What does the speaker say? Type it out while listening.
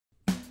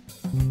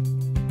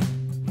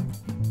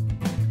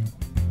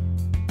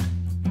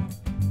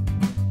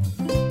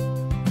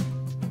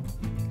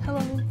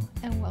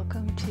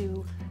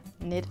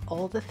Knit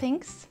All the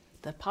Things,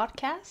 the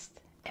podcast,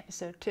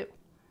 episode 2.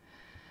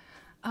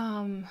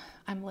 I'm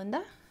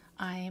Linda.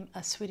 I'm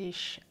a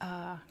Swedish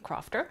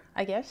crafter,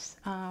 I guess.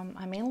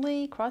 I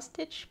mainly cross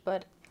stitch,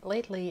 but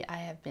lately I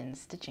have been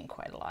stitching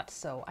quite a lot.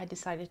 So I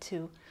decided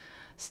to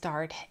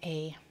start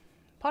a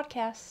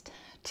podcast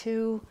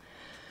to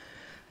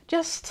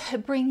just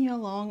bring you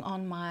along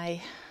on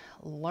my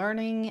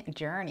learning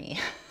journey,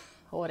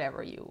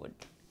 whatever you would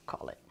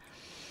call it.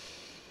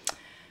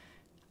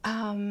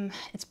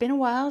 It's been a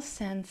while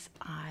since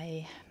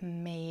I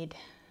made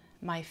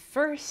my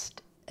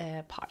first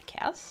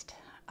podcast,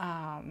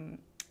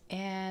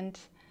 and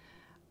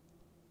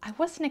I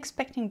wasn't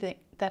expecting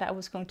that I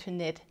was going to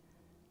knit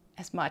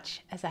as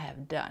much as I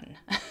have done.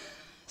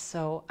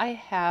 So I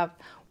have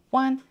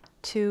 3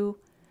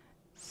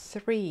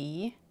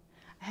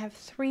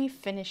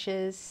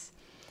 finishes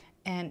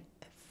and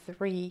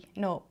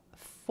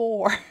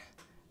 4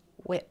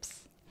 whips.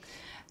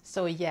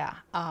 So yeah,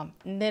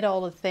 knit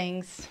all the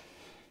things.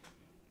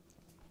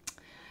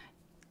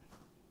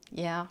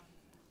 Yeah,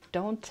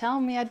 don't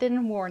tell me I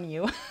didn't warn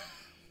you.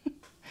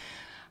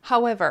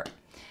 However,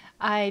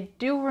 I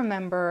do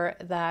remember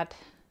that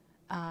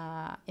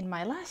in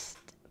my last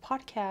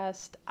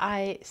podcast,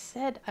 I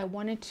said I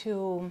wanted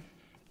to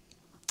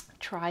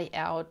try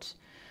out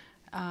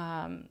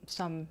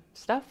some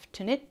stuff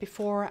to knit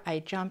before I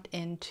jumped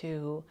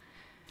into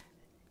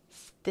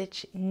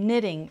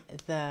knitting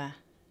the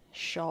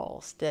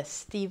shawls, the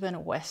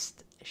Stephen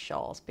West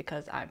shawls,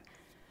 because I'm,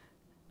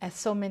 as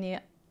so many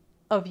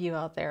of you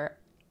out there,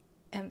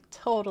 am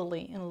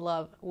totally in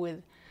love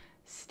with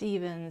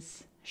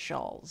Stephen's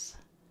shawls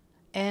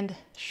and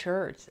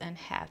shirts and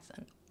hats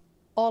and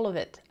all of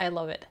it. I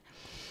love it.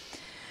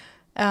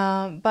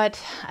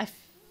 But I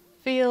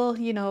feel,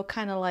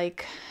 kind of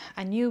like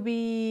a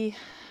newbie,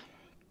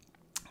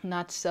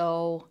 not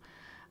so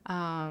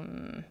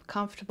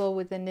comfortable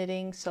with the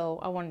knitting, so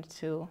I wanted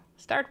to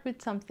start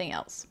with something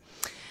else.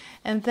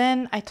 And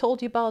then I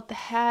told you about the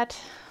hat,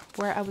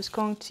 where I was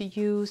going to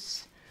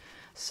use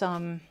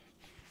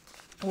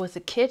was a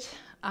kit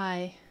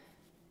I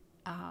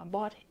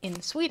bought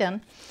in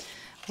Sweden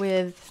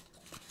with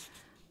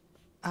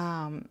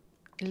Le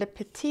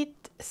Petit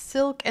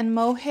silk and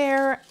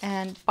mohair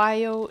and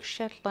Bio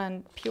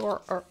Shetland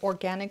pure or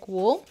organic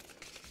wool.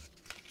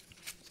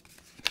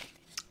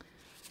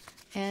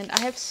 And I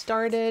have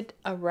started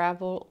a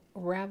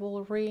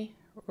Ravelry.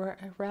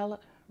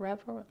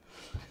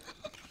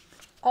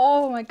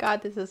 Oh my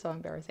god, this is so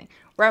embarrassing.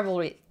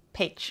 Ravelry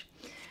page,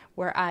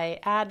 where I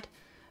add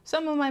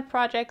some of my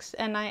projects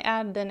and I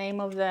add the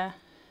name of the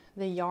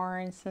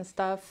yarns and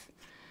stuff.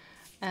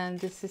 And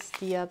this is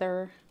the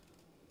other.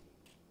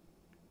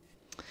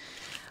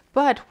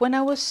 But when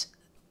I was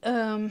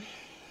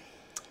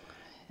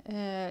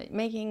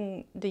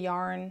making the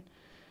yarn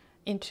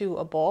into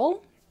a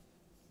ball,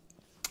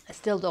 I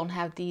still don't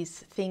have these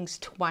things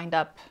to wind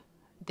up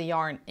the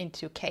yarn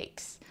into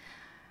cakes.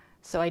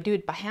 So I do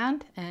it by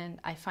hand and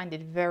I find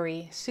it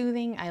very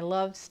soothing. I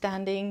love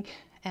standing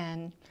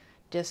and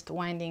just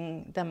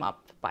winding them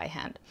up by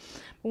hand.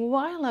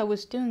 While I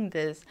was doing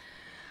this,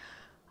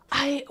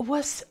 I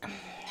was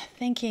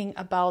thinking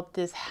about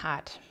this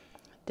hat,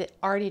 the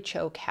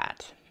artichoke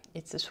hat.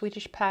 It's a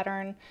Swedish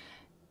pattern.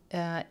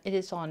 It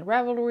is on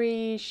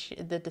Ravelry.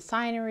 The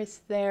designer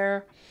is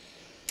there.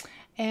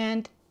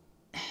 And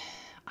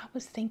I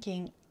was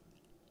thinking,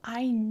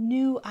 I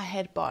knew I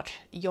had bought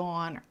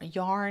yarn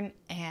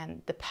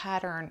and the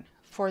pattern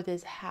for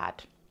this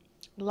hat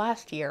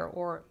last year.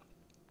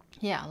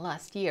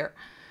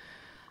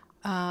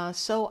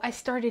 So I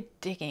started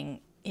digging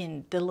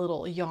in the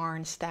little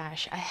yarn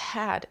stash I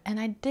had, and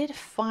I did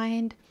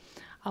find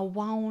a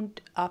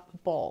wound up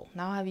ball.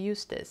 Now I've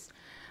used this.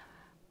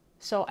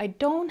 So I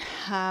don't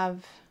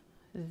have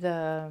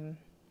the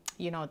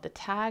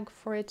tag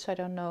for it, so I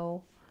don't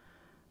know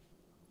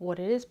what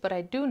it is, but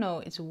I do know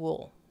it's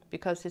wool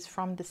because it's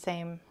from the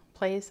same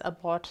place I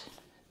bought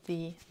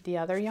the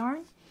other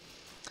yarn.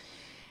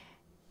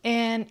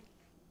 And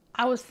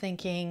I was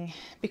thinking,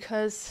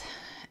 because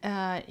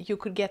you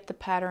could get the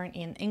pattern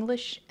in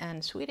English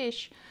and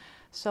Swedish,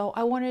 so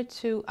I want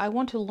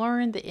to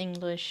learn the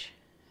English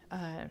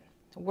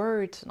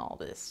words and all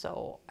this.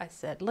 So I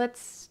said, let's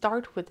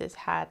start with this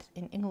hat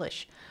in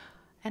English.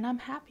 And I'm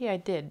happy I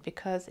did,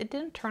 because it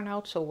didn't turn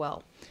out so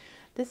well.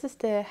 This is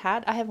the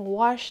hat. I haven't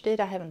washed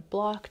it, I haven't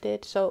blocked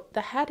it. So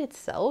the hat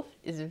itself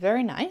is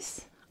very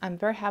nice. I'm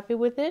very happy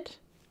with it.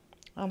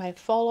 And I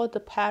followed the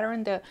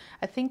pattern.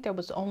 I think there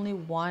was only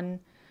one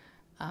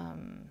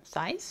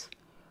size.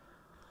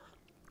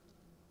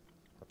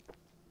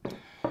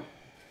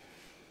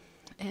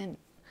 And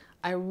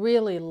I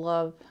really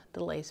love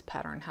the lace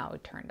pattern, how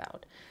it turned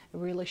out. It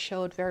really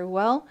showed very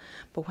well.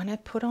 But when I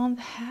put on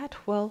the hat,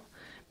 well,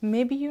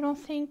 maybe you don't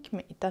think,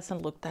 it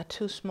doesn't look that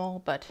too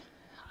small, but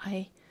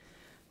I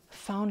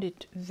found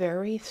it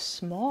very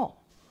small.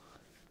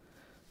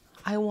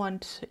 I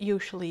want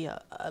usually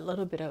a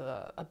little bit of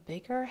a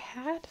bigger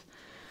hat.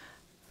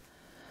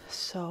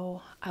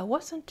 So I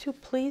wasn't too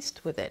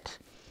pleased with it.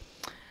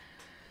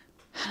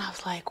 And I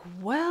was like,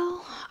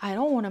 well, I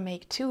don't want to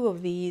make two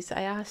of these.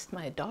 I asked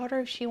my daughter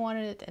if she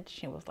wanted it, and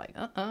she was like,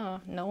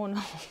 no,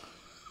 no.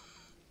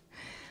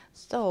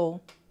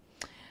 So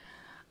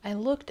I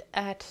looked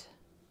at,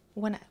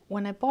 when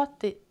I bought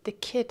the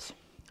kit,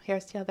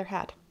 here's the other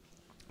hat.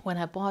 When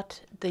I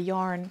bought the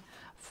yarn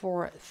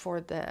for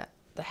the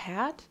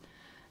hat,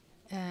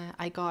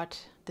 I got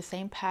the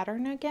same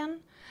pattern again,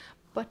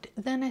 but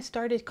then I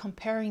started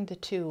comparing the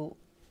two.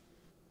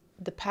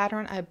 The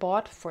pattern I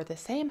bought for the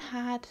same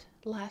hat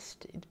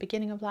at the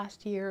beginning of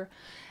last year,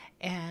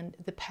 and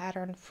the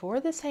pattern for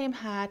the same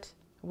hat,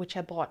 which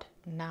I bought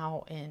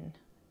now in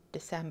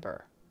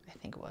December, I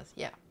think it was,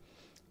 yeah,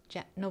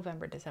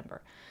 November,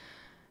 December.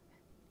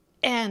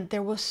 And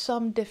there was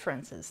some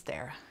differences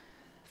there.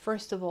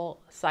 First of all,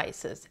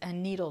 sizes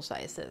and needle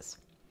sizes.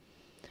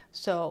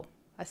 So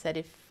I said,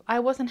 if I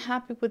wasn't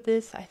happy with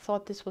this, I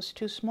thought this was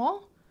too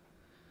small,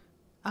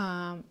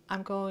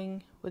 I'm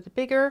going with the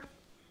bigger.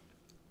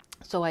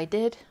 So I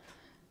did,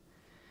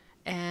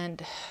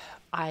 and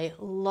I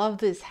love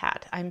this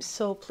hat. I'm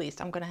so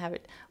pleased. I'm gonna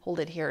hold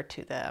it here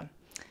to the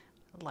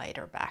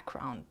lighter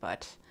background,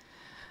 but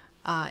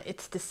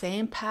it's the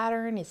same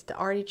pattern. It's the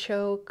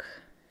artichoke.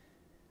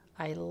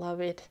 I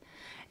love it.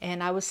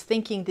 And I was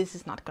thinking this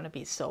is not gonna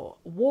be so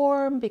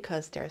warm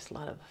because there's a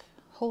lot of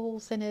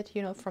holes in it,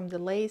 you know, from the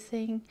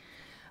lacing,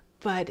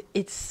 but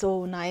it's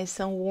so nice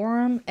and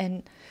warm,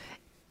 and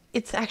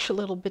it's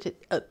actually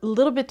a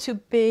little bit too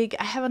big.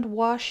 I haven't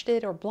washed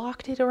it or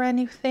blocked it or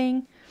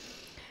anything,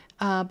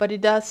 but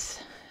it does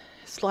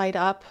slide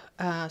up.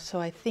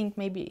 So I think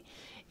maybe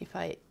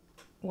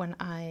when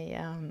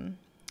I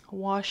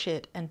wash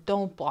it and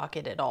don't block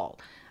it at all,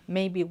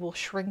 maybe it will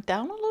shrink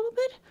down a little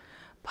bit.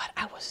 But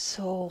I was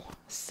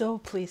so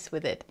pleased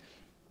with it.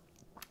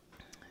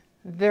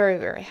 Very,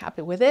 very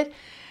happy with it.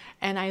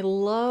 And I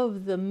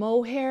love the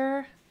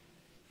mohair.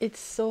 It's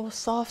so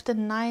soft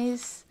and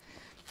nice.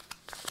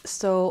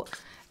 So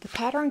the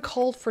pattern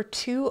called for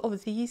 2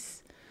 of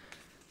these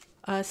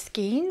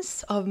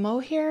skeins of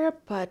mohair,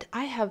 but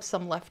I have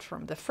some left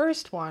from the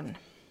first one.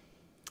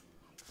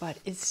 But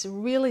it's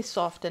really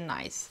soft and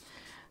nice.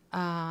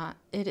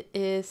 It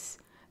is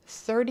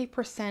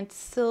 30%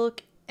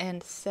 silk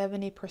and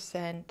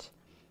 70%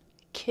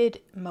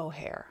 kid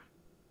mohair.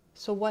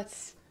 So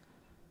what's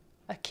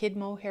a kid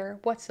mohair?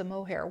 What's a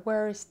mohair?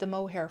 Where is the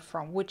mohair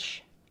from?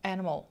 Which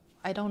animal?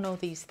 I don't know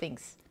these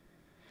things.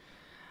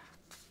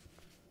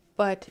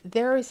 But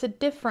there is a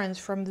difference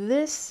from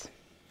this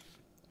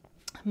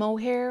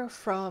mohair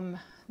from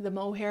the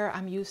mohair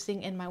I'm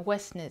using in my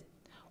West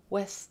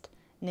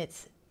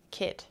Knits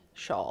kit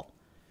shawl.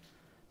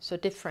 So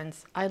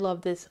difference. I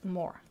love this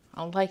more.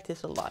 I like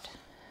this a lot.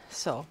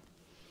 So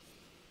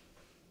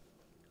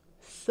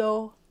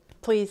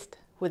pleased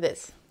with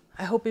this.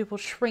 I hope it will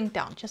shrink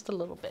down just a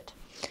little bit.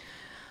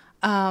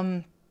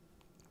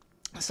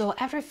 So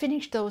after I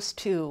finished those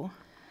 2,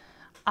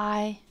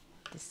 I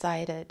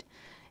decided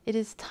it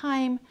is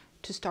time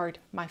to start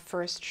my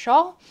first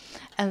shawl,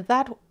 and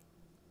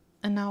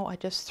now I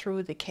just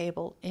threw the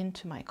cable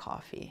into my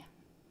coffee.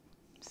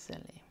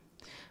 Silly.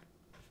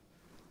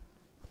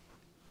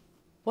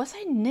 Was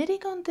I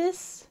knitting on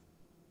this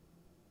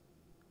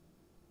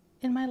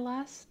in my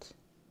last?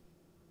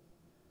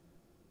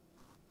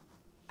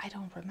 I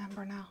don't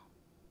remember now.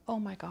 Oh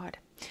my God.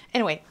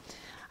 Anyway,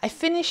 I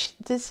finished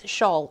this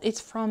shawl.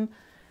 It's from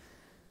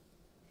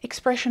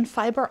Expression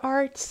Fiber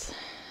Arts,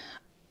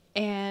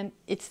 and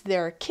it's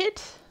their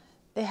kit.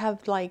 They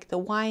have like the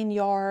wine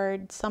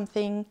yard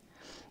something.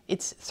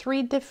 It's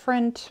 3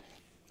 different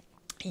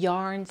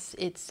yarns.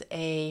 It's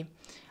a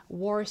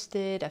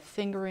worsted, a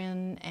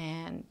fingering,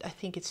 and I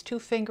think it's 2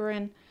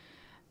 fingering,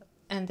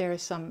 and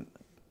there's some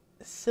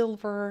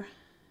silver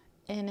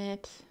in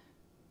it.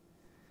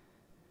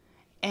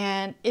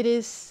 And it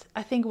is,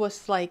 I think it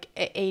was like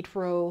an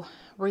 8-row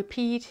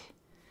repeat,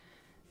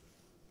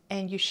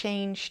 and you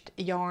changed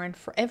yarn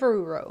for every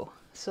row.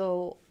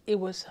 So it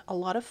was a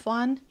lot of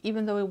fun,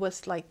 even though it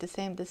was like the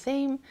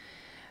same.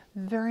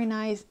 Very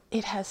nice.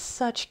 It has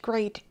such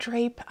great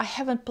drape. I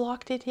haven't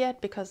blocked it yet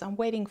because I'm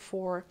waiting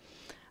for,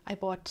 I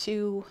bought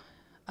 2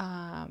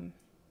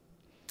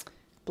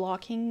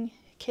 blocking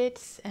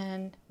kits,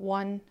 and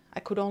one, I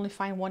could only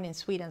find one in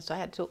Sweden, so I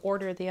had to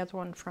order the other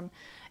one from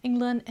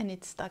England, and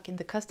it's stuck in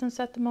the customs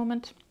at the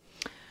moment.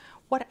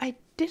 What I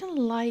didn't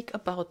like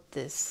about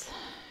this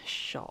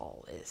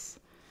shawl is,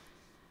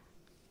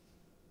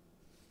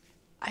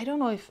 I don't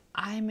know if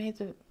I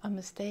made a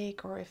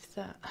mistake or if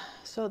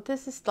so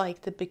this is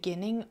like the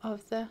beginning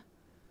of the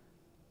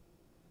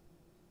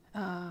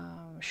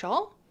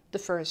shawl, the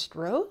first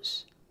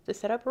rows, the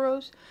setup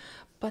rows,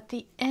 but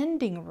the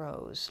ending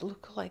rows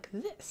look like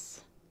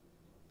this.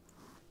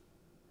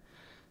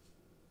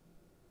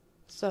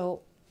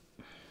 So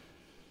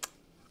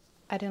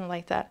I didn't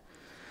like that,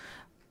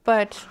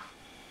 but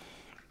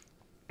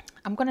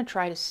I'm gonna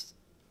try to,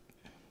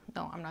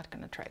 no, I'm not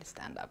gonna try to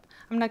stand up.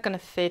 I'm not gonna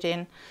fit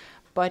in,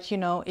 but you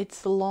know,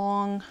 it's a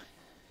long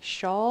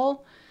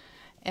shawl,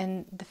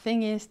 and the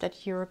thing is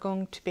that you're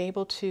going to be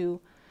able to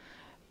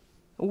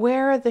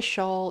wear the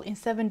shawl in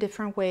 7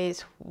 different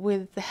ways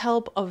with the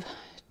help of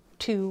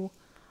 2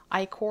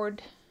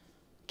 I-cord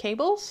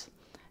cables.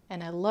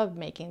 And I love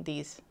making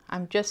these.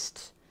 I'm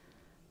just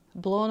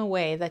blown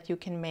away that you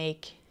can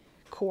make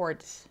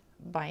cords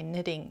by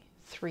knitting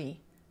 3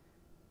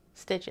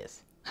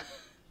 stitches.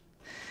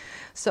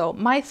 So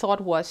my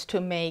thought was to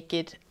make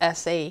it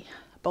as a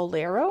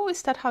bolero,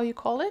 is that how you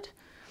call it?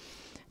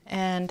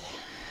 And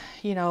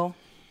you know,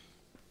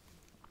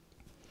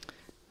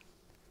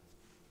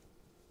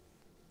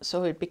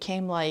 so it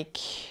became like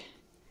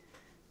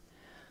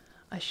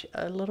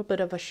a little bit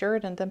of a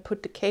shirt, and then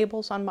put the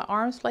cables on my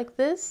arms like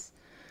this.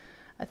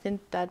 I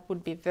think that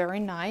would be very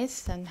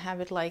nice and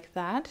have it like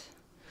that.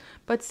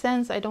 But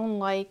since I don't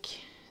like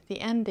the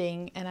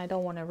ending and I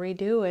don't want to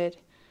redo it,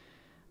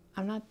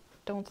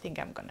 don't think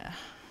I'm gonna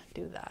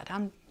do that.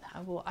 I'm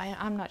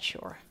not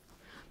sure.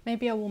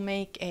 Maybe I will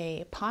make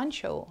a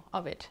poncho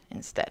of it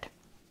instead.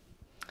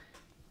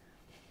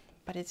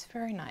 But it's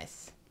very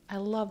nice. I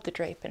love the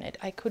drape in it.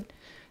 I could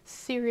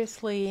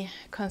seriously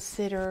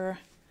consider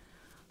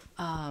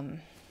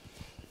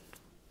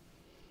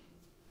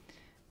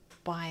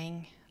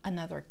buying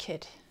another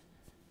kit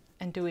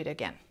and do it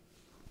again.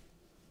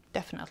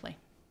 Definitely.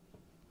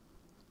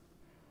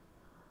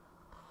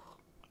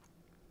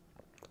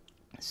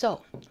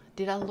 So,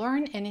 did I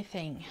learn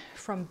anything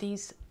from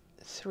these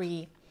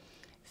 3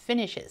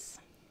 finishes?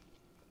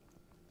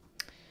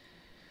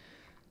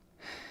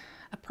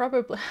 I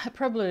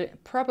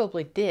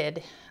probably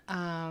did.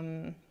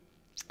 I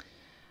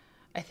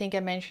think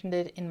I mentioned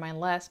it in my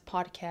last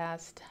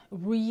podcast.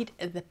 Read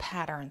the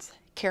patterns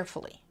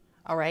carefully.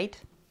 All right?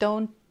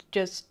 Don't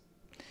just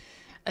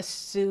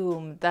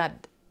assume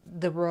that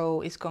the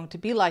row is going to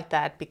be like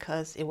that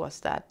because it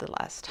was that the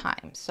last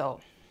time. So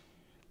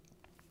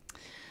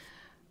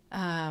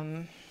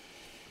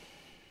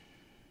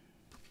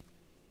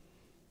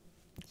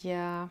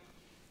yeah,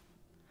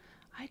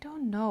 I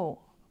don't know.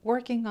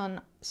 Working on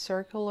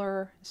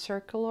circular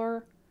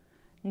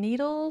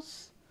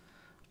needles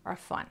are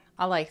fun.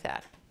 I like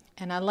that.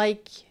 And I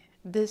like,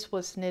 this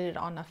was knitted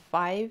on a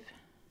 5mm,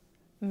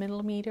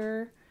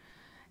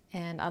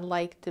 and I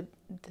like the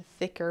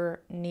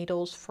thicker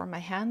needles for my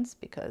hands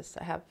because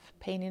I have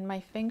pain in my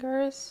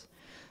fingers.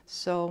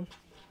 So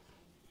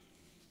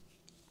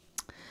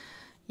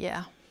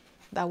yeah,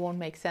 that won't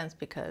make sense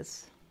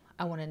because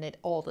I want to knit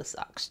all the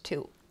socks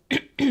too.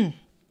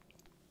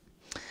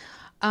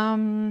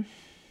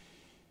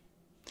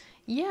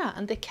 Yeah,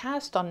 and the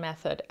cast on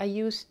method, I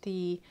used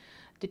the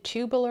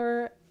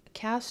tubular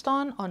cast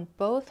on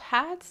both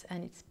hats,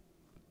 and it's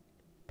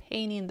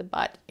pain in the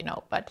butt, you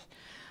know, but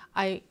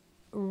I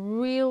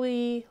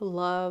really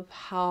love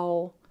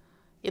how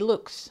it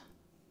looks.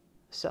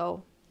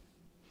 So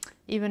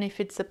even if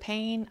it's a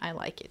pain, I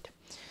like it.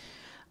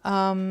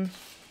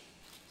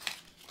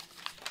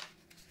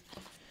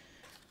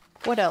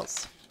 What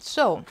else?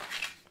 So,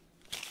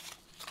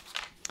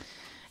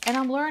 and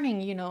I'm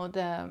learning, you know,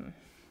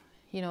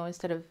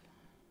 instead of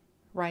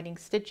writing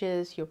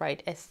stitches, you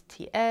write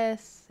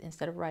STS.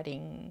 Instead of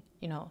writing,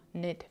 you know,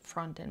 knit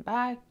front and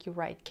back, you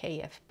write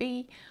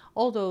KFB.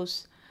 All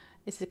those,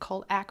 is it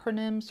called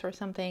acronyms or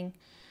something?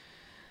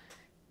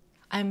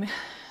 I'm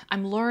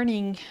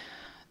learning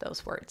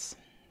those words.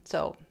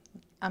 So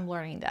I'm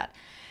learning that.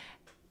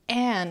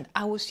 And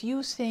I was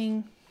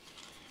using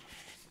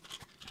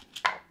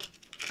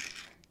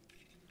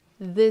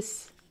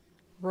this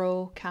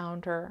row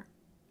counter,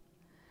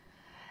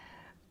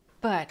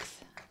 but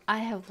I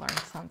have learned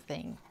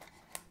something,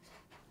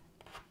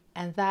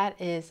 and that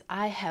is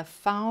I have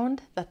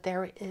found that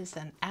there is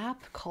an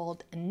app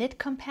called Knit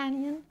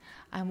Companion.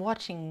 I'm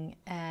watching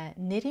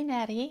Knitty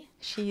Natty.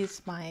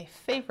 She's my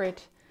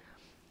favorite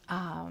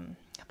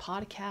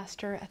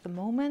podcaster at the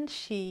moment.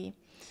 She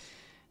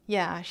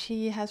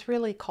has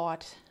really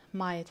caught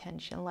my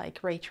attention,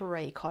 like Rachel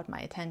Ray caught my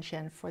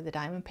attention for the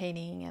diamond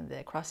painting and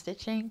the cross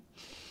stitching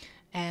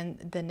and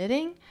the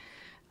knitting.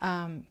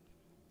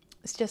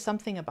 It's just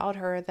something about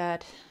her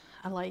that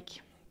I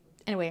like.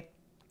 Anyway,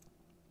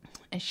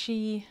 and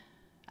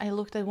I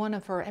looked at one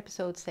of her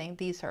episodes saying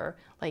these are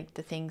like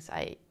the things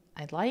I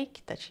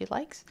like, that she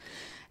likes.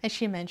 And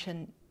she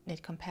mentioned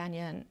Knit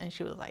Companion, and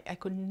she was like, I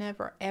could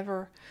never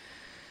ever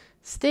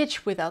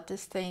stitch without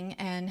this thing.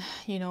 And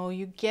you know,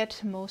 you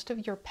get most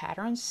of your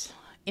patterns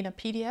in a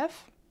PDF.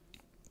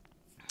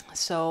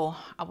 So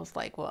I was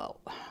like, well,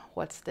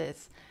 what's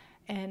this?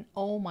 And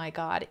oh my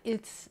God,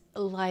 it's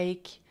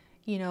like,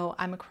 you know,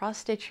 I'm a cross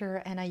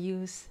stitcher and I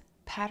use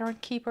Pattern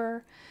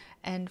Keeper.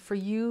 And for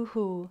you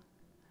who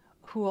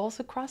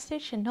also cross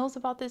stitch and knows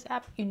about this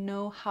app, you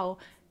know how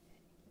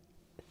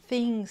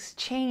things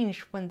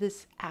changed when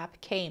this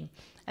app came.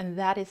 And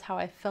that is how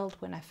I felt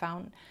when I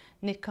found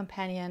Knit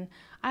Companion.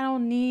 I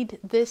don't need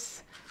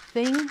this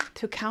thing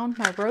to count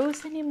my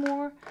rows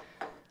anymore.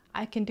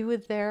 I can do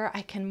it there.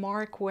 I can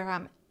mark where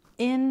I'm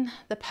in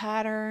the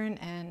pattern,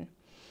 and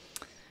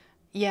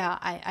yeah,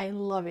 I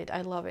love it.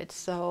 I love it.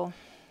 So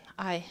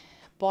I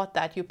bought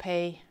that. You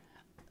pay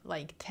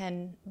like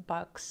 $10,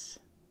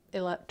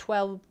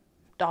 $12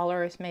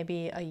 $5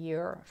 maybe a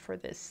year for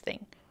this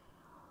thing.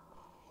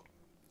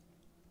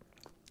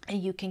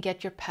 And you can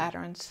get your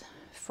patterns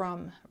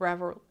from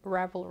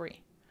Ravelry.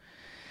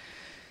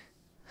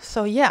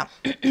 So yeah,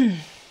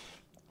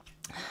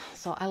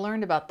 so I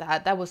learned about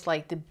that. That was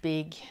like the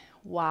big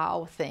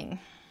wow thing.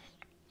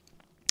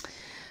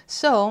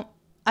 So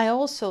I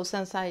also,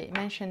 since I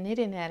mentioned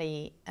Nitty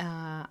Natty,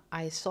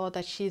 I saw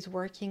that she's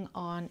working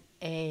on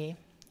a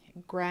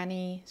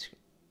granny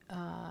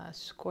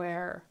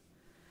square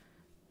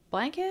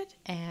blanket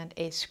and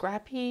a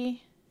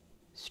scrappy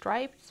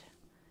striped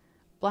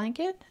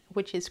blanket,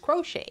 which is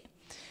crochet.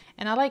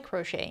 And I like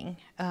crocheting.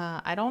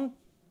 I don't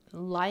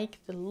like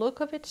the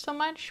look of it so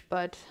much,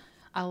 but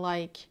I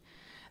like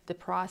the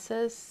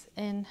process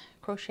in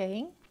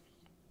crocheting.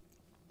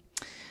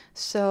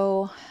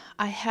 So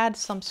I had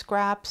some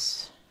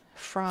scraps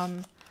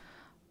from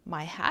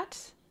my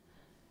hat,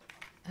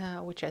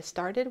 which I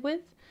started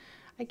with.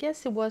 I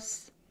guess it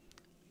was,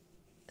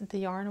 the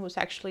yarn was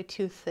actually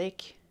too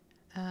thick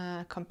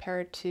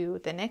compared to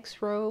the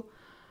next row,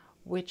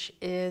 which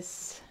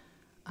is,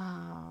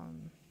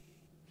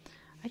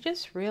 I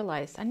just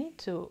realized I need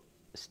to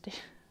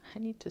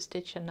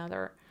stitch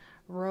another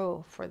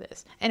row for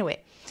this.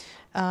 Anyway,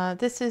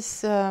 this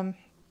is a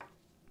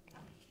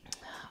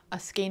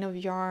skein of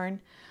yarn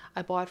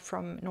I bought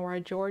from Nora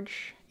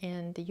George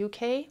in the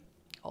UK,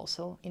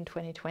 also in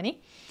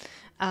 2020.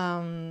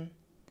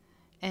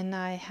 And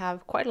I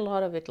have quite a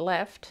lot of it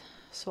left.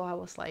 So I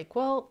was like,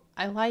 well,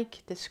 I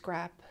like the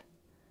scrap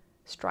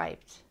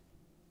striped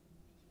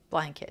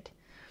blanket.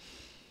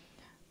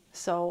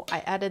 So I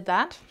added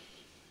that.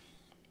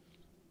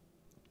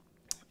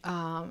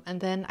 And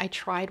then I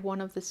tried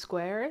one of the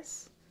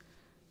squares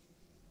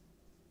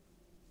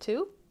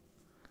too,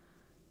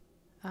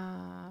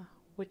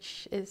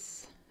 which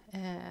is,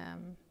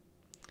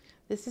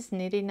 this is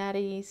Nitty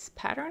Natty's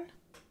pattern.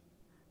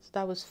 So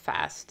that was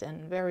fast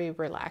and very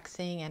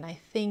relaxing. And I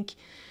think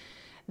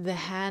the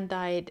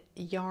hand-dyed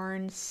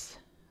yarns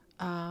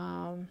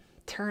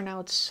turn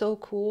out so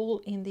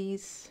cool in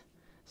these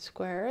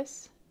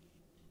squares.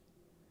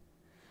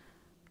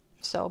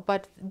 So,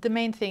 but the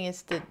main thing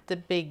is the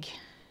big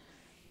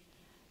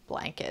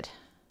blanket.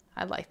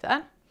 I like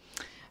that.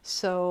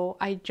 So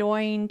I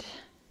joined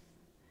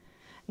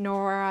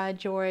Nora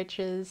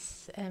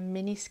George's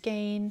mini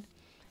skein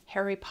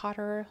Harry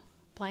Potter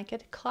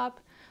blanket club.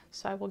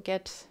 So I will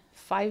get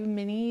 5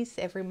 minis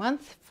every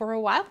month for a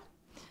while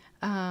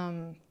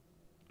to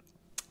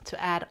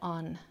add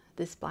on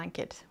this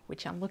blanket,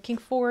 which I'm looking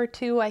forward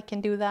to. I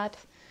can do that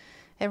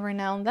every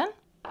now and then.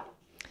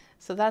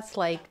 So that's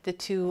like the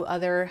 2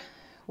 other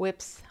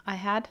whips I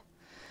had.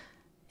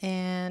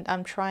 And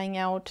I'm trying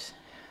out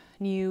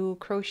new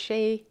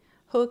crochet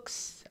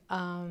hooks.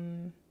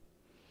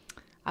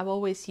 I've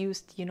always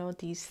used, you know,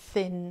 these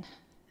thin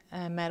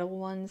metal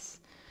ones.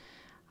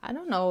 I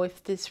don't know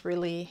if this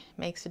really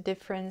makes a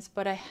difference,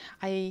 but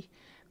I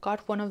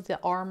got one of the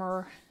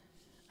Armor,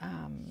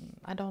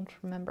 I don't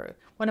remember,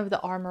 one of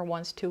the Armor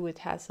ones too. It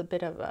has a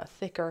bit of a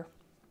thicker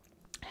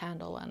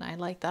handle and I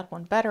like that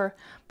one better,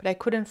 but I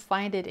couldn't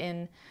find it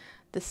in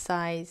the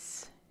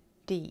size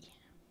D.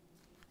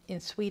 In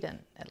Sweden,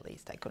 at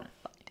least, I couldn't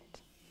find it.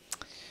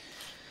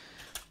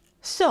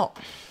 So,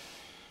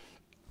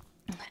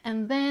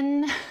 and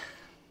then,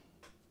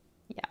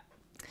 yeah.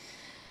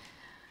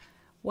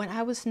 When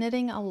I was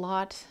knitting a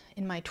lot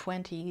in my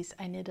 20s,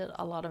 I knitted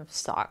a lot of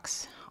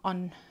socks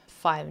on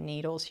 5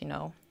 needles, you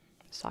know,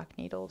 sock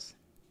needles,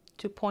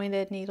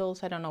 2-pointed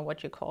needles, I don't know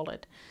what you call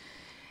it.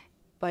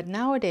 But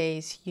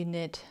nowadays you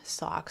knit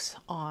socks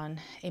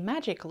on a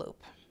magic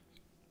loop.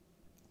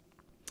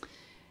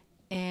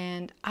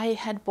 And I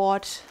had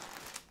bought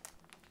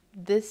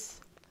this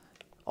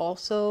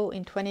also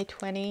in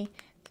 2020.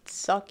 It's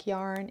sock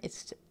yarn,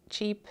 it's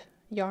cheap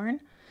yarn,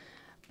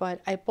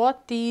 but I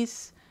bought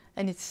these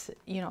and it's,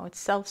 you know, it's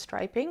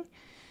self-striping.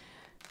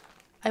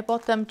 I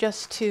bought them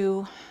just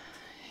to,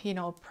 you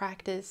know,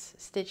 practice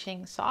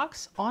stitching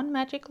socks on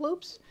magic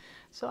loops.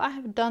 So I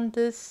have done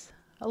this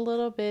a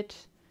little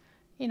bit,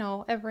 you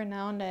know, every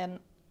now and then,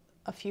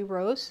 a few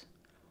rows.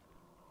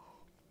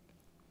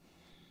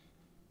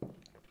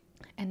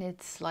 And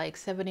it's like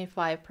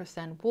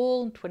 75%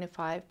 wool,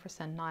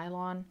 25%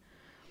 nylon.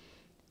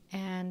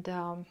 And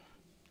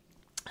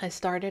I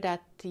started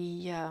at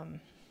the,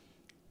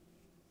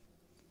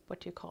 what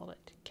do you call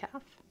it,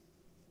 calf?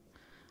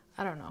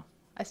 I don't know.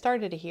 I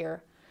started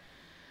here.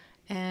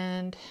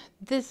 And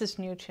this is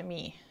new to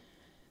me,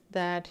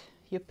 that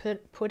you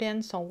put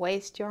in some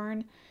waste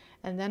yarn,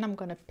 and then I'm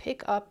gonna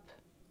pick up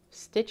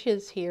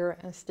stitches here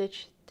and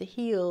stitch the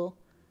heel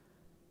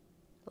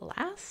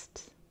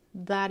last.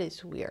 That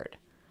is weird.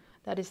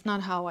 That is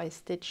not how I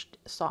stitched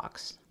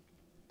socks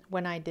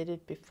when I did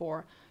it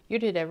before. You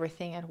did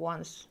everything at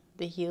once,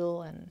 the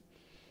heel, and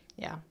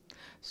yeah.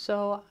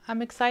 So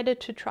I'm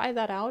excited to try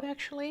that out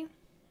actually.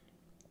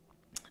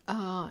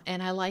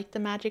 And I like the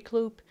magic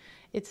loop.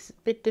 It's a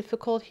bit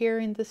difficult here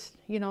in this,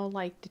 you know,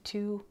 like the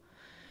 2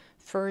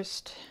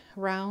 first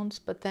rounds,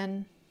 but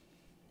then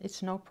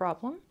it's no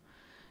problem.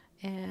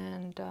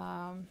 And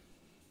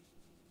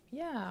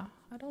yeah,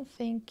 I don't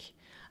think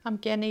I'm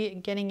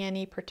getting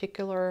any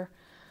particular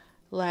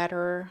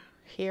ladder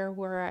here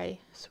where I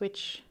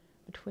switch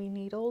between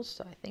needles,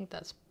 so I think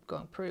that's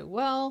going pretty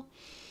well.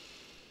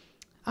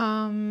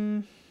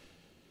 I'm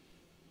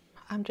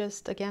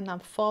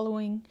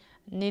following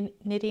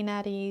Knitty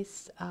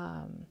Natty's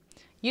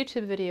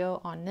YouTube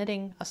video on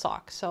knitting a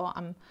sock, so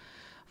I'm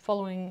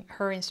following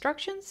her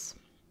instructions,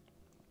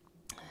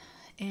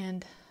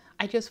 and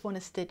I just want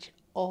to stitch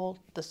all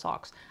the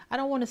socks. I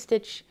don't want to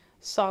stitch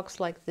socks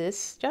like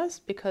this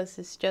just because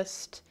it's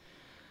just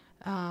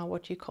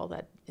what do you call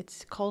that?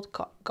 It's called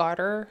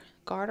garter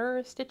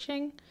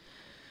stitching.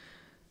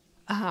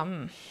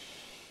 I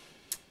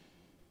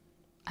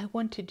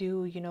want to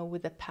do, you know,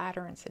 with the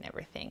patterns and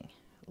everything,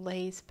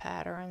 lace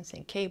patterns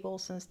and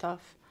cables and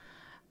stuff.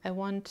 I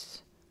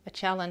want a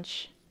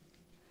challenge.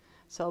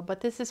 So,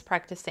 but this is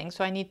practicing,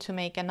 so I need to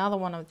make another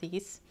one of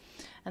these,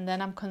 and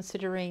then I'm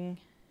considering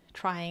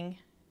trying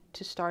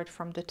to start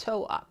from the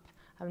toe up.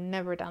 I've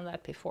never done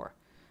that before.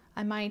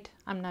 I might,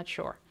 I'm not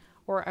sure.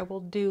 Or I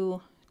will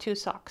do 2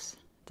 socks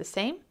the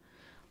same,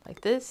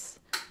 like this,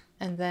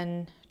 and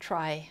then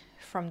try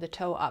from the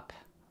toe up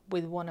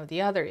with one of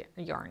the other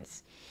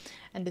yarns.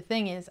 And the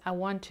thing is, I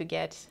want to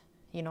get,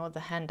 you know, the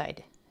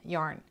hand-dyed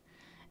yarn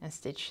and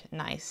stitch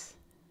nice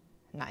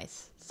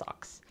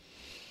socks.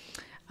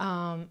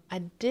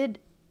 I did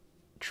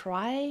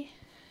try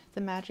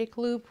the magic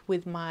loop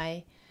with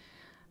my,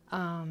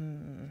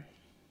 I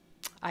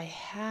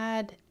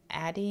had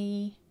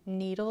Addy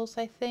needles,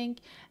 I think,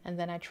 and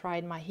then I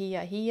tried my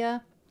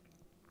Hia.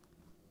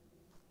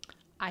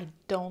 I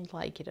don't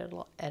like it at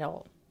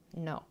all,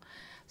 no.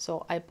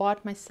 So I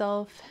bought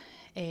myself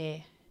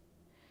a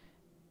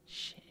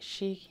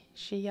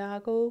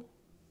Chicago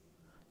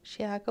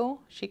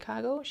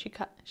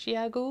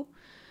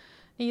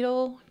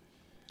needle,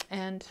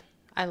 and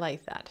I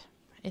like that.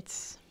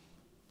 It's,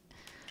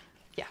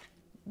 yeah,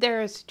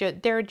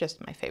 they're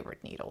just my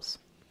favorite needles.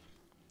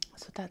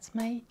 So that's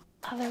my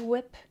other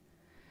whip.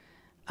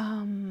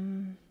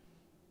 And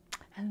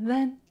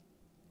then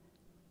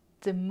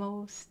the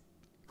most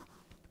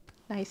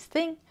nice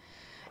thing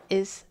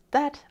is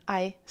that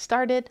I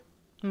started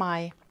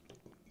my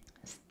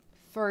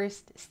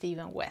first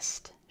Stephen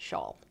West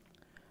shawl.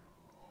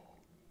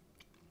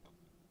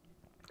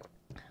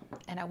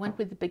 And I went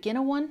with the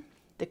beginner one,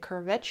 the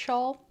curvette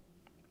shawl,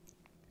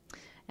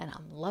 and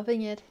I'm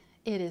loving it.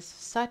 It is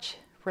such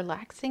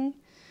relaxing,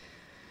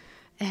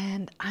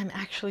 and I'm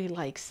actually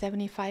like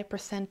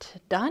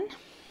 75% done.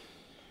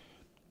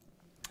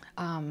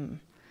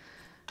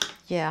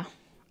 Yeah,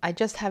 I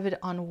just have it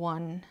on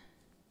one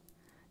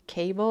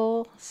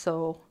cable,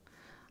 so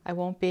I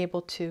won't be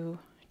able to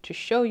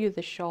show you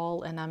the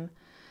shawl, and I'm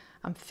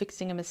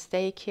fixing a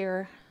mistake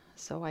here,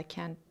 so I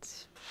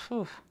can't.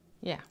 Whew,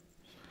 yeah.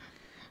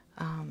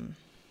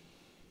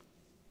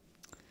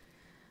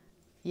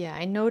 Yeah,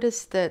 I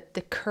noticed that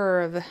the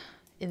curve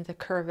in the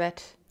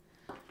curvette,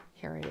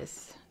 here it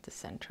is, the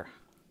center,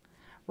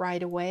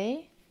 right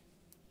away.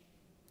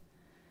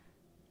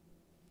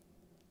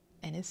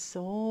 And it's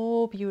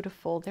so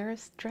beautiful.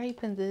 There's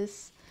drape in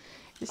this.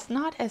 It's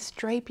not as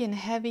drapey and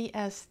heavy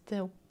as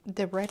the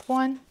red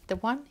one, the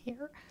one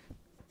here.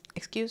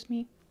 Excuse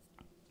me.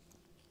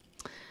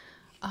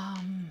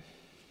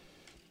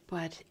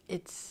 But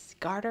it's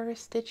garter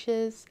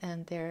stitches,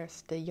 and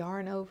there's the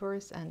yarn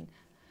overs and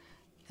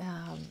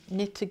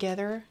knit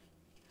together.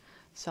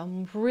 So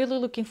I'm really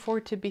looking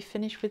forward to be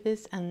finished with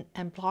this and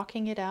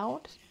blocking it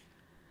out.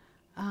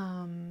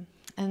 And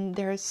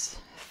there's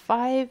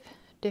 5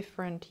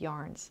 different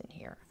yarns in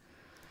here.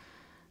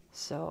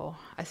 So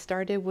I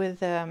started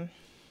with, and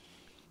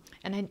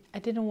I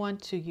didn't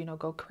want to, you know,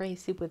 go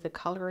crazy with the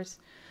colors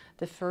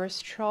the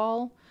first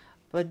shawl,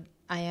 but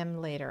I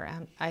am later.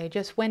 I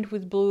just went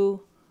with blue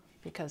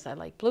because I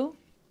like blue.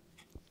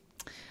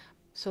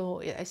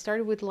 So I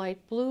started with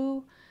light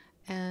blue,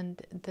 and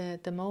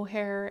the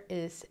mohair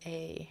is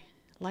a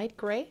light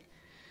gray,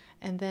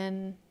 and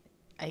then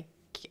I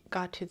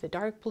got to the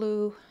dark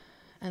blue,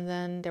 and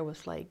then there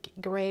was like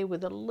gray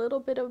with a little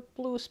bit of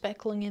blue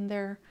speckling in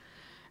there,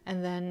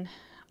 and then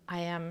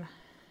I am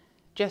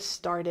just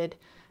started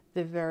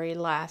the very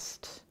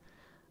last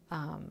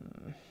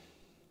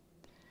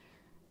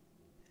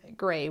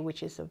gray,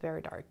 which is a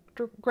very dark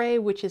gray,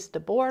 which is the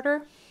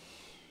border.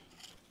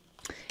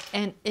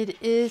 And it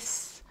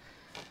is,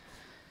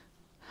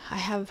 I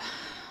have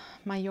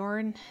my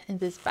yarn in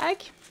this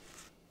bag,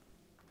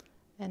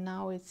 and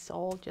now it's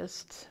all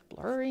just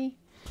blurry.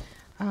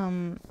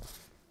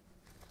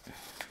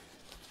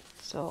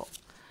 So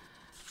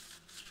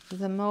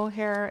the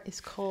mohair is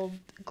called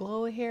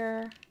Glow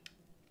Hair.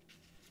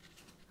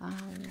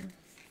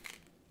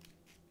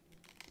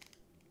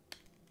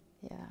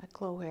 Yeah,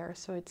 Glow Hair.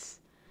 So it's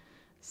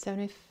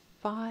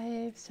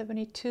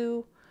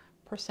 72%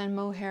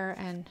 mohair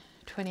and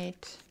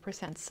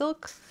 28%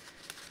 silk.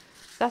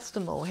 That's the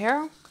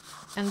mohair.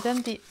 And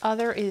then the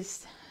other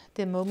is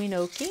the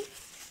Mominoki.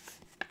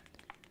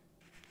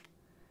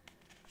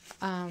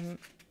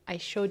 I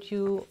showed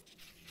you,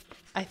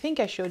 I think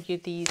I showed you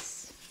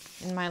these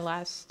in my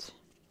last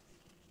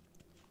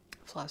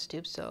floss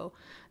tube. So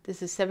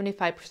this is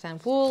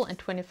 75% wool and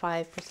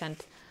 25%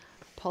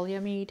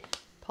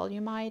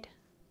 polyamide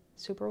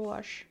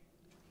superwash.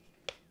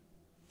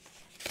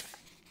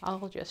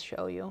 I'll just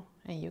show you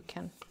and you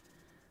can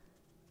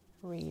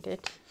read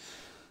it.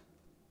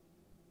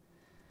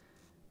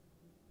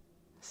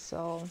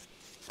 So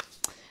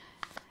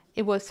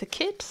it was a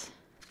kit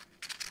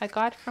I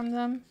got from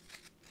them.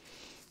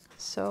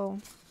 So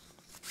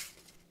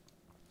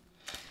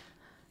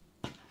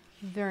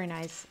very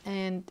nice.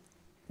 And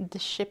the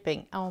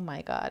shipping, oh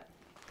my God,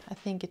 I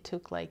think it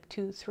took like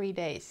 2-3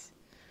 days.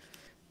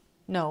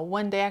 No,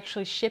 when they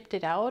actually shipped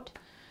it out,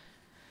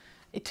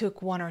 it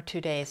took 1 or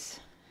 2 days.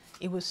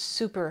 It was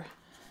super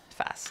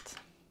fast.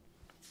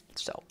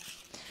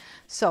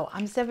 So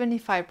I'm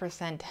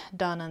 75%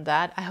 done on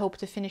that. I hope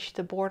to finish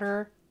the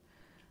border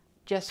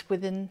just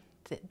within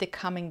the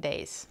coming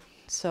days.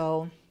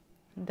 So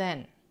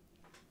then,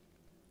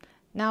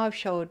 now I've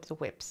showed the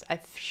whips.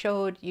 I've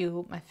showed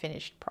you my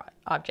finished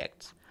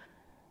objects.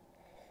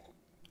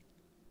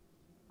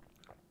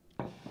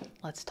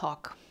 Let's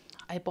talk.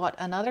 I bought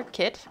another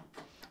kit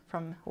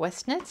from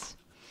West Knits,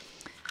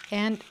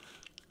 and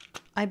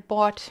I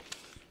bought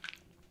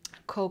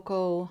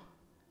Coco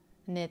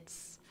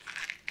Knits,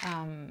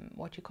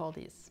 what you call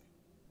these?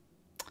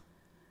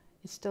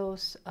 It's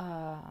those,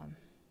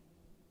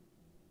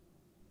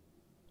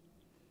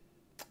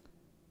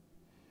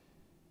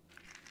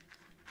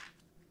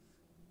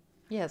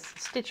 yes,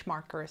 stitch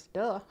markers,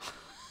 duh.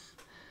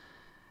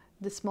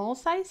 The small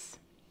size,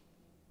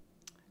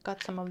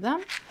 got some of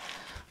them.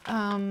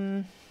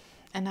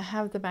 And I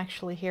have them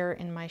actually here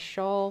in my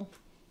shawl.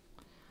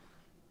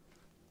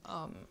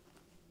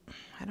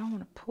 I don't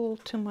want to pull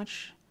too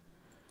much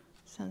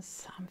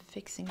since I'm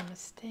fixing a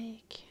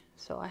mistake.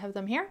 So I have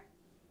them here.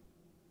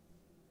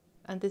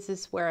 And this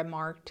is where I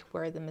marked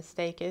where the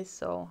mistake is.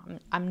 So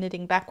I'm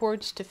knitting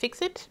backwards to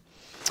fix it.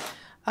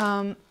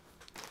 And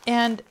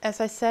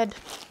as I said,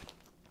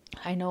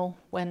 I know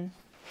when,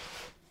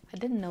 I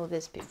didn't know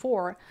this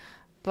before,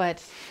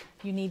 but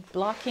you need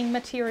blocking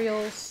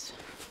materials,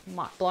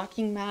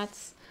 blocking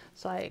mats.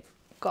 So I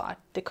got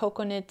the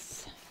Coco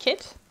Knits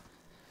kit.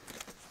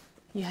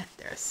 Yeah,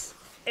 there's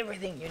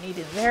everything you need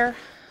in there.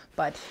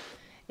 But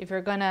if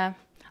you're gonna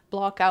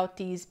block out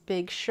these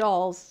big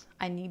shawls,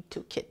 I need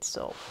 2 kits.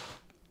 So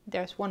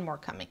there's one more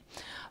coming.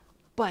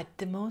 But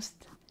the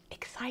most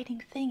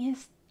exciting thing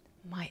is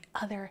my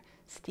other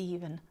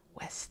Stephen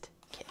West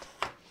kit.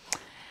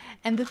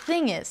 And the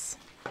thing is,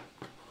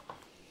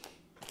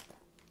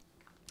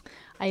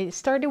 I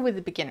started with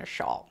the beginner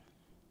shawl,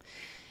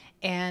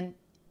 and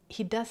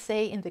he does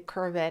say in the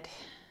Curvet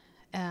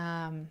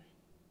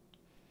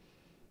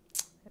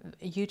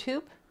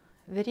YouTube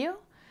video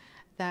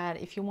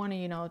that if you want to,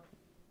 you know,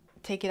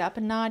 take it up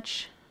a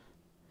notch,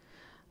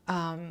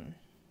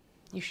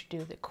 you should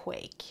do the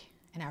Quake.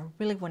 And I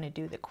really want to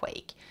do the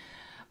Quake.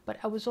 But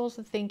I was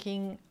also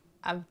thinking,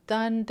 I've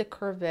done the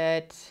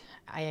Curvet.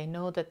 I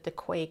know that the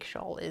Quake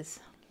shawl is,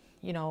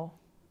 you know,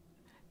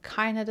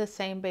 kind of the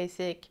same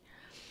basic.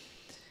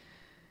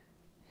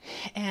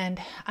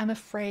 And I'm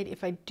afraid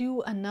if I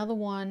do another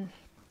one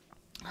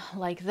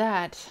like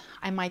that,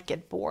 I might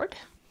get bored.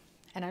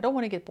 And I don't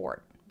want to get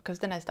bored because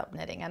then I stop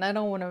knitting. And I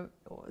don't want to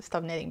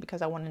stop knitting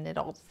because I want to knit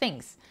all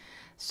things.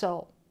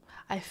 So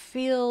I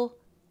feel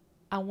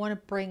I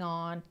want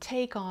to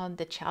take on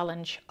the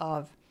challenge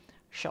of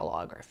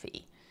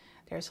shawlography.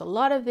 There's a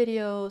lot of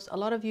videos, a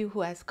lot of you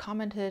who has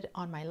commented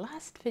on my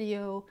last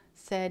video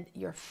said,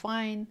 you're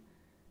fine.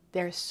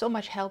 There's so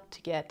much help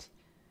to get.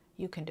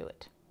 You can do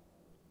it.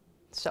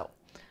 So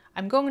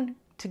I'm going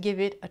to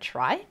give it a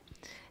try.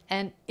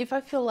 And if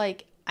I feel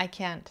like I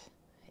can't,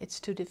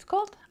 it's too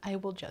difficult, I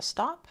will just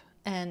stop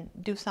and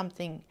do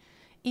something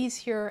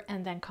easier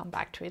and then come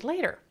back to it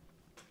later.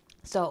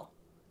 So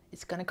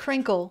it's gonna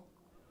crinkle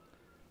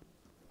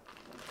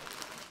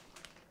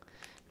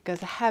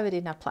because I have it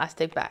in a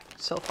plastic bag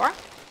so far.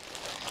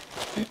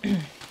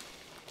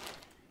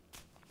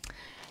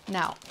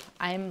 Now,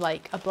 I'm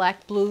like a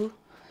black blue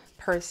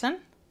person.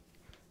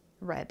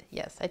 Red,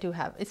 yes, I do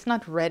have. It's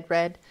not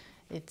red,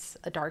 it's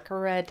a darker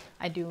red.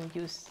 I do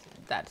use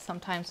that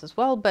sometimes as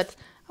well, but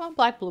I'm a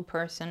black blue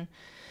person.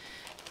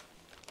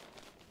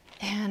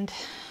 And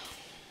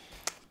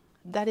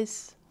that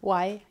is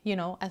why, you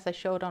know, as I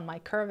showed on my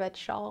Curvet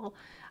shawl,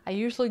 I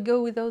usually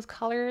go with those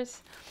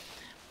colors.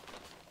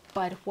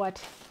 But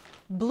what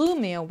blew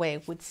me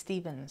away with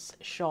Stephen's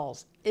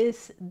shawls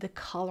is the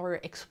color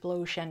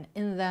explosion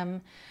in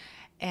them.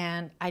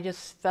 And I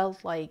just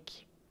felt like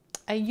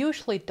I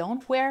usually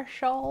don't wear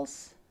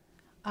shawls.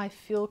 I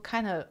feel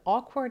kind of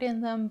awkward in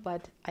them,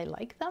 but I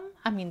like them.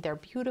 I mean, they're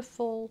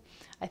beautiful.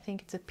 I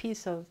think it's a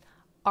piece of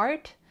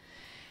art.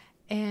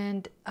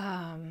 And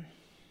I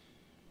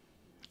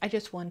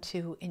just want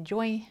to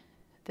enjoy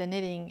the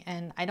knitting.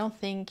 And I don't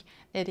think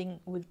knitting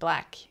with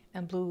black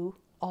and blue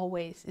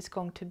always is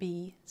going to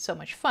be so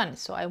much fun.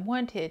 So I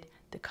wanted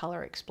the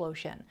color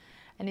explosion.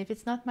 And if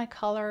it's not my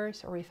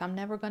colors, or if I'm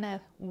never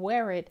gonna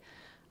wear it,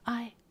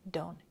 I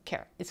don't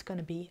care. It's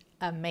gonna be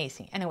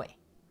amazing anyway.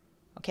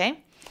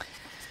 Okay,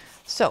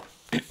 so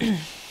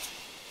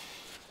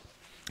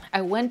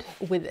I went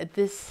with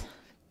this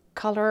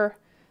color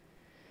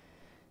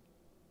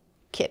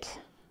kit.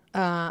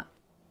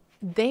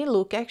 They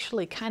look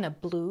actually kind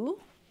of blue,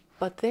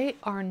 but they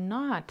are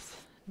not.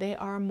 They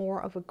are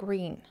more of a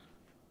green,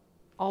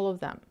 all of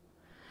them.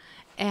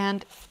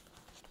 And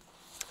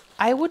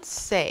I would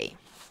say,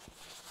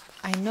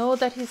 I know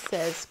that he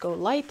says go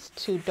light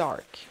to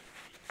dark.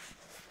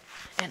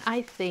 And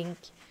I think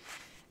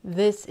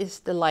this is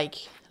the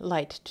light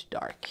to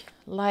dark.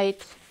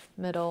 Light,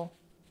 middle,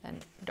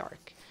 and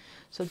dark.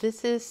 So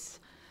this is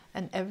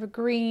an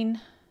evergreen,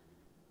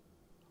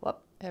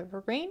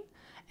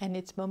 and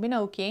it's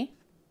Mominoki.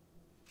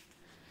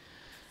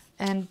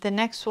 And the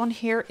next one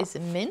here is a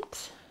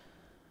mint.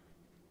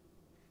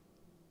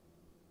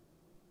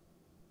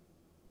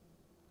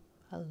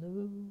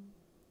 Hello.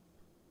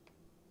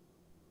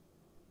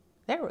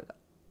 There we go.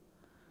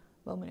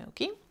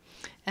 Mominoki.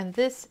 And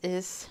this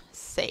is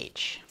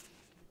sage.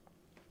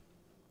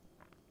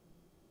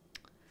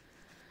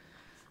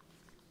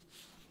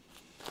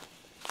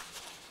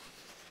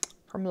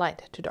 From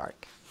light to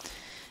dark.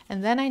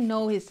 And then I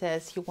know he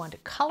says you want a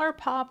color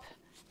pop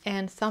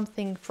and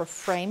something for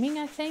framing,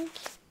 I think,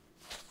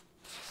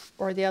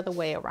 or the other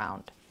way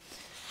around.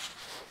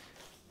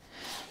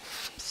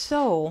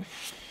 So,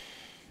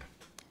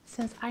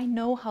 since I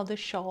know how the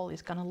shawl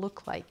is gonna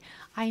look like,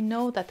 I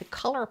know that the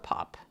color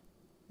pop,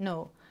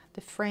 no,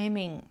 the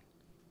framing,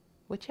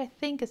 which I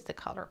think is the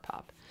color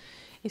pop,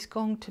 is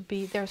going to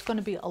be, there's going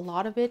to be a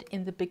lot of it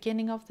in the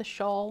beginning of the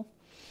shawl.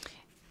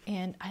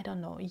 And I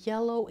don't know,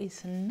 yellow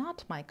is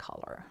not my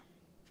color,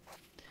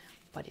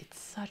 but it's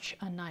such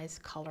a nice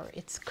color.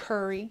 It's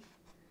curry.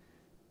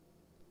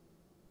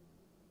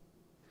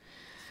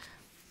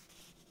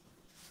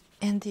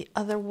 And the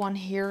other one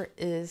here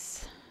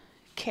is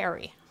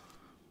Carrie.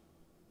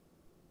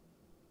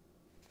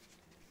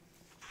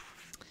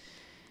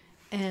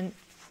 And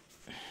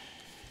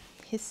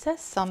he says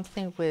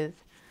something with,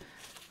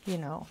 you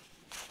know,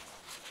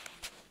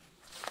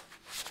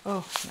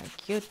 oh my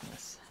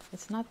goodness,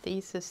 it's not the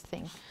easiest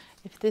thing.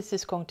 If this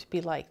is going to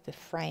be like the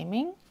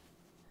framing,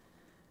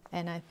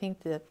 and I think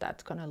that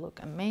that's going to look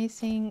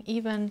amazing.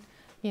 Even,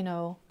 you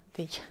know,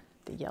 the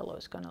yellow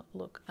is going to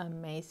look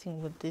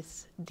amazing with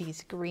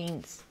these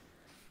greens,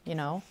 you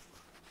know.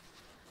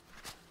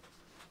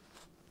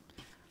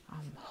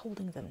 I'm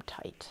holding them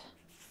tight.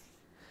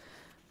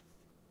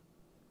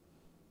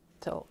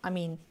 So, I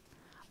mean,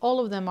 all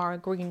of them are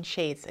green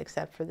shades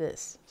except for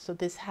this. So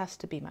this has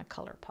to be my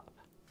color pop.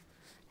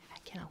 I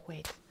cannot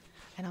wait.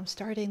 And I'm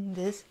starting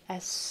this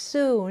as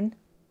soon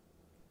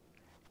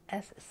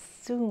as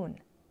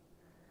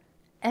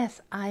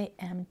I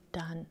am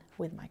done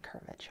with my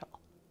curved shawl.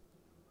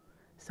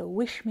 So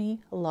wish me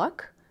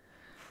luck.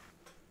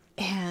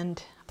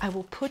 And I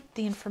will put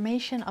the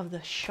information of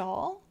the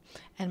shawl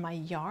and my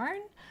yarn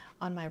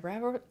on my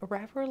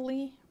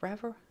Ravelry,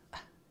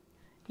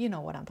 you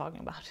know what I'm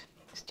talking about.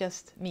 It's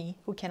just me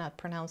who cannot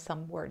pronounce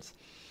some words.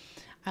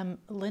 I'm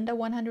Linda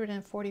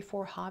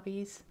 144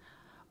 Hobbies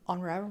on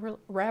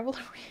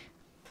Ravelry.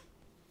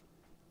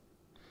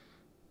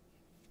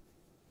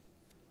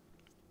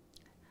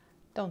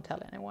 Don't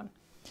tell anyone.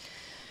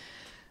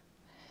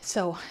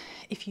 So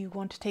if you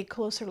want to take a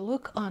closer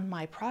look on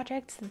my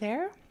projects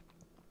there,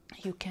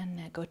 you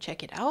can go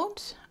check it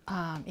out.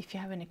 If you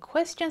have any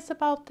questions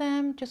about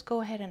them, just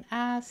go ahead and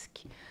ask.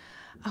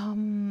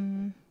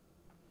 I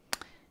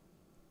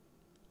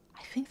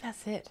think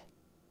that's it.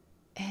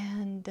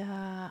 And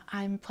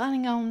I'm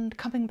planning on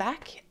coming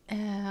back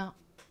in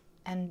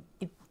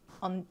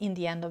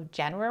the end of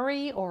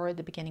January or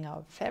the beginning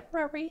of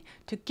February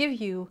to give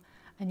you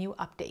a new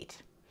update.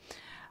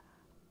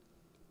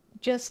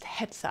 Just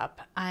heads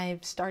up,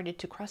 I've started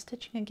to cross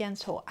stitching again,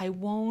 so I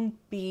won't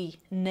be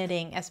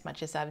knitting as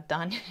much as I've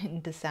done in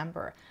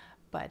December,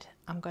 but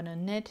I'm gonna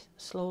knit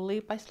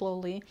slowly by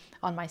slowly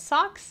on my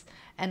socks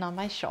and on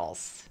my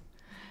shawls.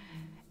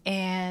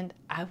 And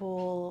I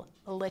will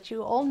let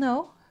you all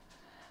know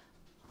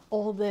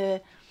all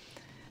the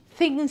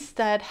things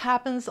that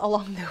happens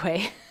along the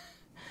way.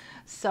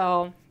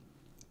 So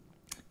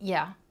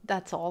yeah,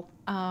 that's all.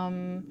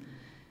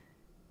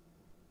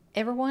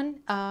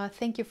 Everyone,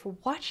 thank you for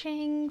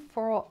watching.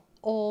 For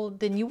all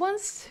the new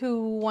ones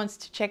who wants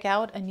to check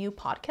out a new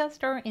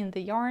podcaster in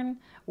the yarn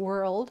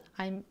world,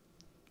 I'm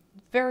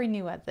very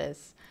new at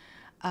this.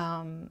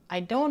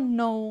 I don't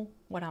know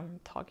what I'm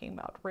talking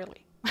about,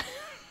 really.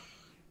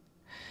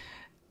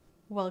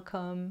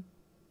 Welcome.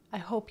 I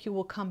hope you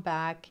will come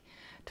back.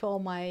 To all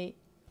my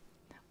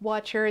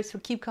watchers who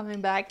keep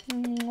coming back,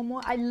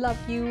 I love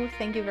you.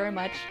 Thank you very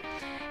much.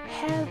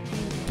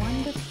 Happy